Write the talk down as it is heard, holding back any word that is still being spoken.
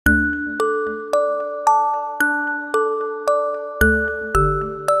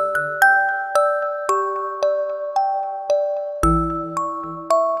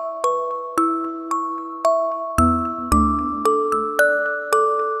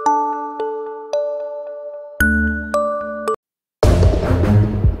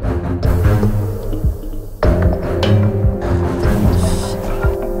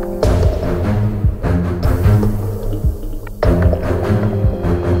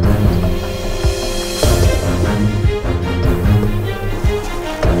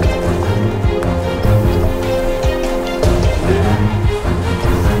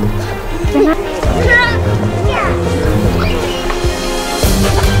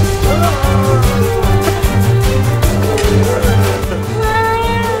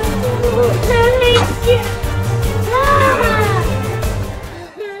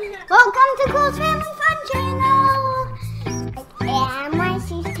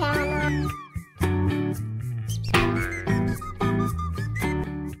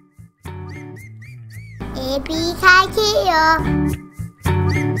Yippee-ki-yay!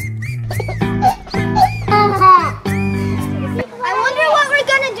 I wonder what we're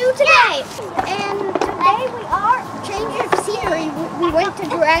gonna do today. And today we are change of scenery. We went to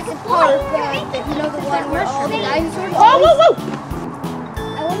Jurassic Park, you know, the one where all the dinosaurs. Whoa!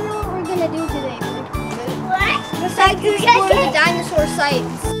 I wonder what we're gonna do today. Besides explore the dinosaur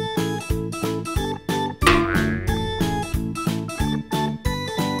sites.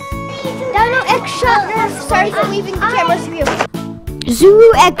 Dino Attack. Sorry for leaving the camera's view.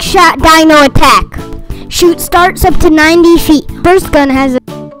 Zuru X shot Dino Attack. Shoot starts up to 90 feet. First gun has a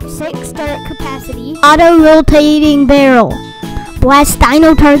 6 dart capacity. Auto rotating barrel. Blast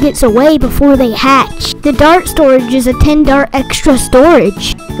dino targets away before they hatch. The dart storage is a 10 dart extra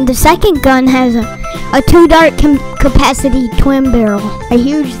storage. The second gun has a 2 dart capacity twin barrel. A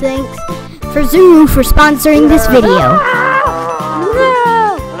huge thanks for Zuru for sponsoring this video.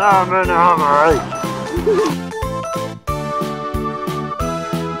 I'm in a hurry.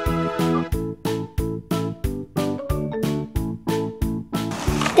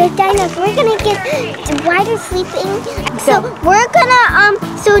 The dinos, we're gonna get why they're sleeping. So we're gonna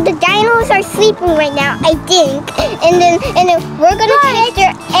so the dinos are sleeping right now, I think. And then we're gonna take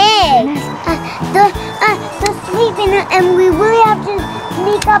their eggs. They're sleeping, and we really have to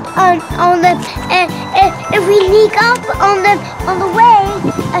sneak up on the if we sneak up on the way,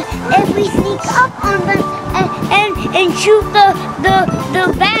 if we sneak up on them and shoot the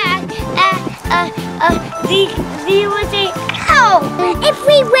back, they will say, "Ow!" If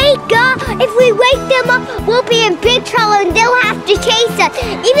we wake them up, we'll be in big trouble, and they'll have to chase us.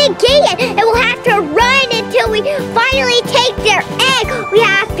 Even Gideon, and we'll have to run until we finally take their egg. We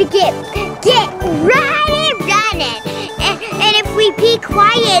have to get running. And if we be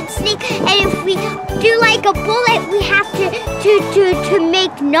quiet, sneak, and if we do like a bullet, we have to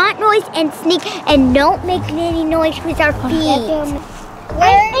make not noise and sneak and don't make any noise with our feet. I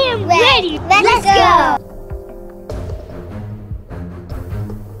am ready. Let's go.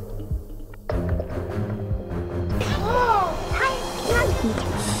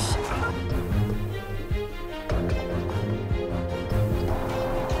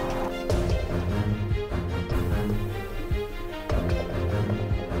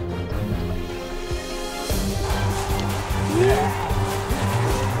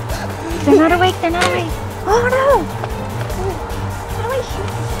 They're not awake, they're not awake. Oh no!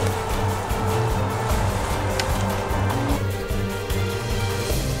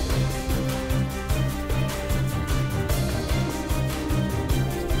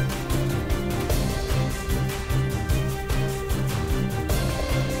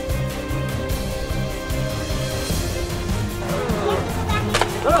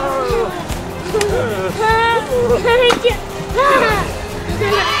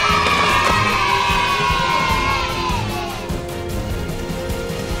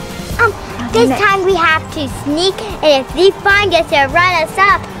 This time we have to sneak, and if they find us and run us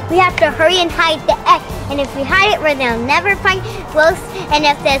up, we have to hurry and hide the egg. And if we hide it where they'll never find us, and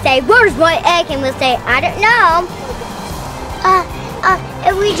if they say, "Where's my egg?" and we'll say, "I don't know."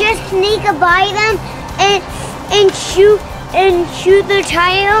 If we just sneak by them and shoot their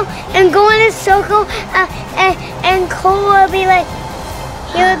tail and go in a circle, and Cole will be like,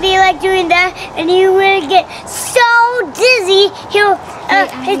 he would be like doing that, and he will get so dizzy.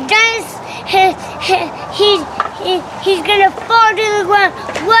 He's gonna fall to the ground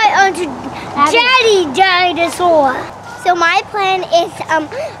right onto Daddy Dinosaur. So my plan is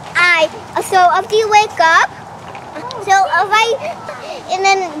so after you wake up, so and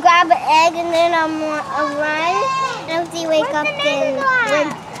then grab an egg and then run, and after you wake up, then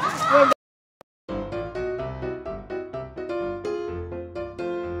we're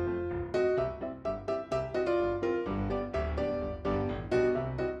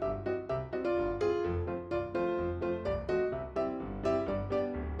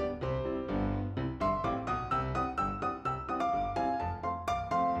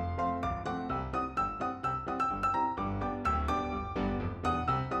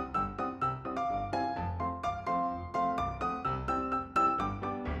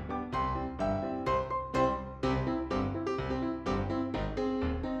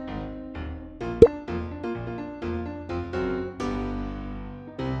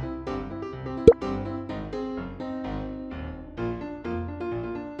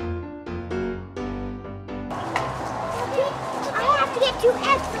two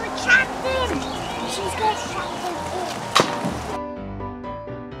eggs to attract them. She's gonna attract them.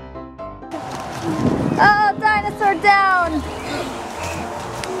 Oh, dinosaur down.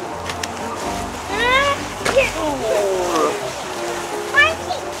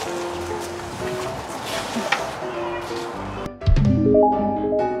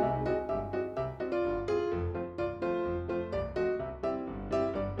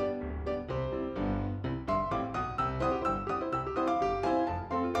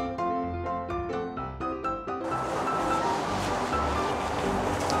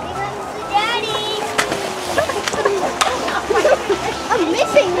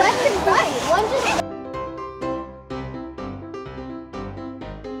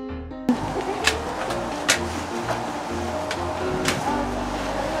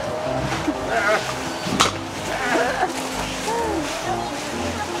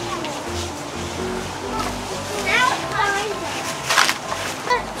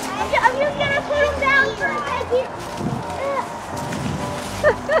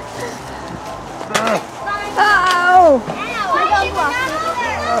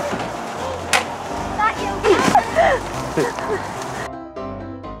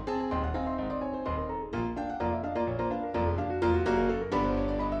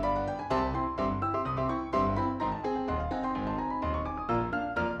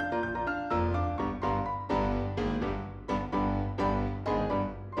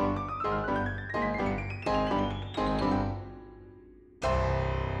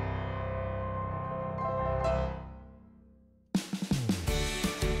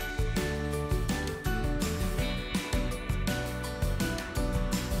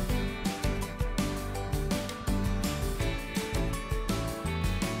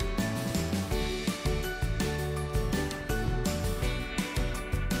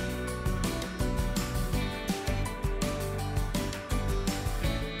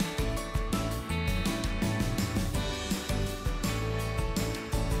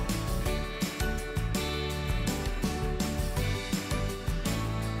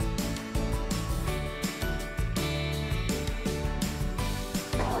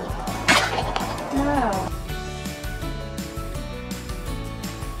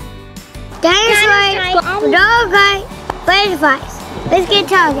 Dinosaurs, dog, butterflies. Let's get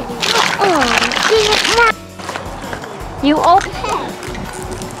target. You open it.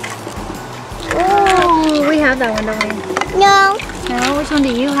 Oh, we have that one, don't we? No, No, which one do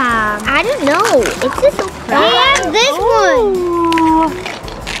you have? I don't know. It's just so I have this one. Ooh.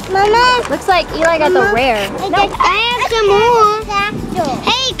 Mama, Looks like Eli got the rare. I have some more.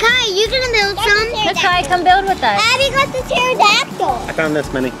 Hey, Kai, you gonna build some? Let's try, come build with us. Abby got the pterodactyl. I found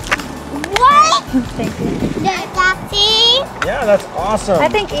this mini. What? Thank you. See? Yeah, that's awesome. I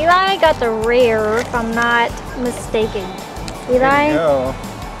think Eli got the rare, if I'm not mistaken. Eli, Go.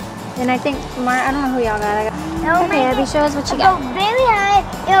 and I think I don't know who y'all got. I got. Okay, Abby, show us what you got. Very high.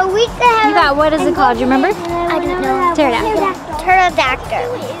 We could have. You got, what is it called? Do you remember? I don't know. Pterodactyl.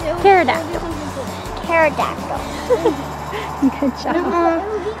 Pterodactyl. Pterodactyl. Pterodactyl. Good job.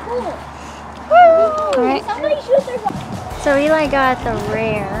 All right. So Eli got the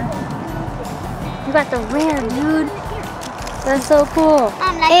rare. You got the rare, dude. That's so cool.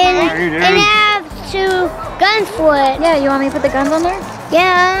 And I have 2 guns for it. Yeah, you want me to put the guns on there?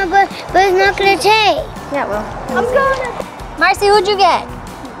 Yeah, but it's not gonna take. Yeah, well. I'm going. Marcy, who'd you get?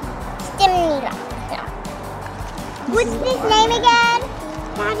 Stimula. Yeah. What's his name again?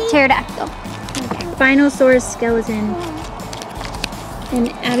 Daddy? Pterodactyl. Okay. Spinosaurus skeleton.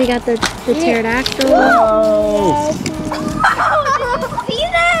 And Abby got the pterodactyl. Whoa. See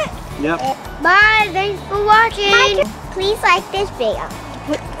that? Yep. Bye. Thanks for watching. Please like this video.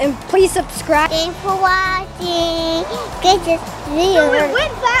 And please subscribe. Thanks for watching. Give this video a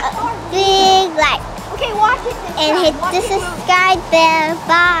big like. Okay, watch it. And hit the subscribe bell.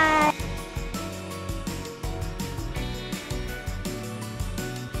 Bye.